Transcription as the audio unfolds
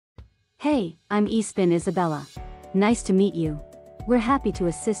Hey, I'm eSpin Isabella. Nice to meet you. We're happy to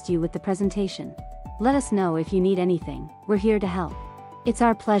assist you with the presentation. Let us know if you need anything, we're here to help. It's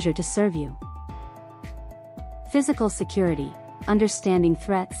our pleasure to serve you. Physical security, understanding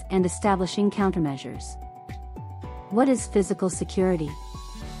threats and establishing countermeasures. What is physical security?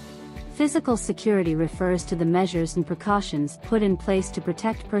 Physical security refers to the measures and precautions put in place to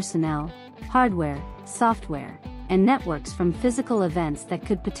protect personnel, hardware, software, and networks from physical events that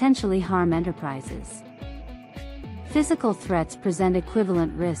could potentially harm enterprises. Physical threats present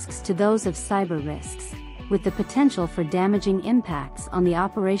equivalent risks to those of cyber risks, with the potential for damaging impacts on the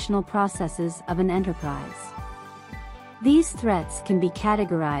operational processes of an enterprise. These threats can be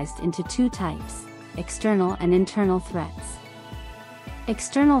categorized into two types: external and internal threats.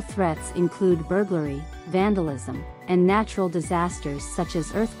 External threats include burglary, vandalism, and natural disasters such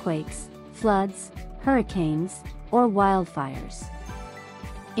as earthquakes, floods, hurricanes, or wildfires.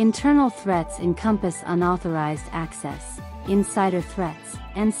 Internal threats encompass unauthorized access, insider threats,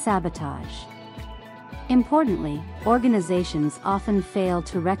 and sabotage. Importantly, organizations often fail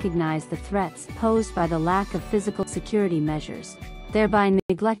to recognize the threats posed by the lack of physical security measures, thereby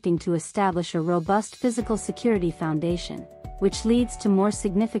neglecting to establish a robust physical security foundation, which leads to more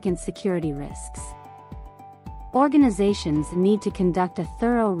significant security risks. Organizations need to conduct a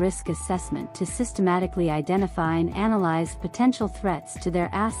thorough risk assessment to systematically identify and analyze potential threats to their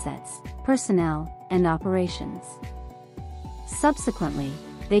assets, personnel, and operations. Subsequently,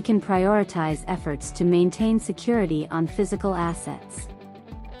 they can prioritize efforts to maintain security on physical assets.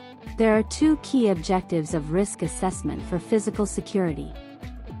 There are two key objectives of risk assessment for physical security: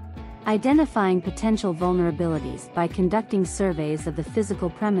 identifying potential vulnerabilities by conducting surveys of the physical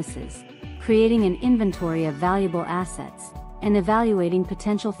premises, creating an inventory of valuable assets, and evaluating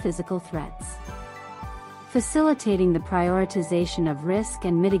potential physical threats. Facilitating the prioritization of risk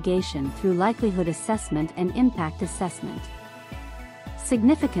and mitigation through likelihood assessment and impact assessment.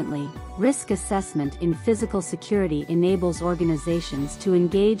 Significantly, risk assessment in physical security enables organizations to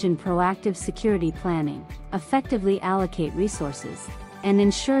engage in proactive security planning, effectively allocate resources, and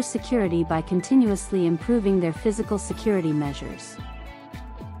ensure security by continuously improving their physical security measures.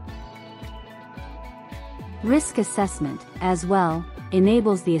 Risk assessment, as well,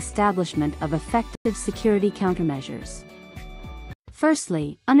 enables the establishment of effective security countermeasures.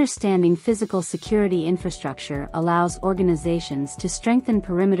 Firstly, understanding physical security infrastructure allows organizations to strengthen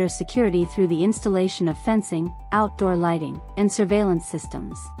perimeter security through the installation of fencing, outdoor lighting, and surveillance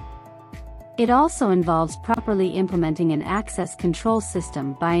systems. It also involves properly implementing an access control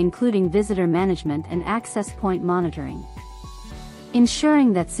system by including visitor management and access point monitoring.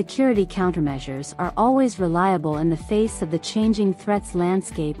 Ensuring that security countermeasures are always reliable in the face of the changing threats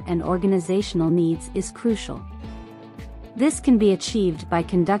landscape and organizational needs is crucial. This can be achieved by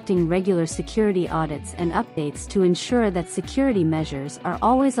conducting regular security audits and updates to ensure that security measures are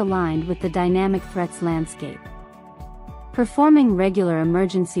always aligned with the dynamic threats landscape. Performing regular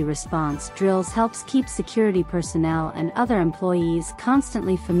emergency response drills helps keep security personnel and other employees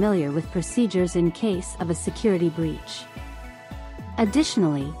constantly familiar with procedures in case of a security breach.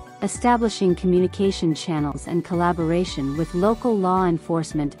 Additionally, establishing communication channels and collaboration with local law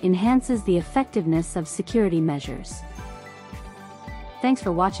enforcement enhances the effectiveness of security measures. Thanks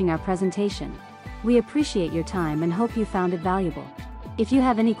for watching our presentation. We appreciate your time and hope you found it valuable. If you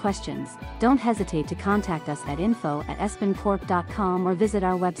have any questions, don't hesitate to contact us at info@espincorp.com or visit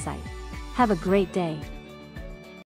our website. Have a great day.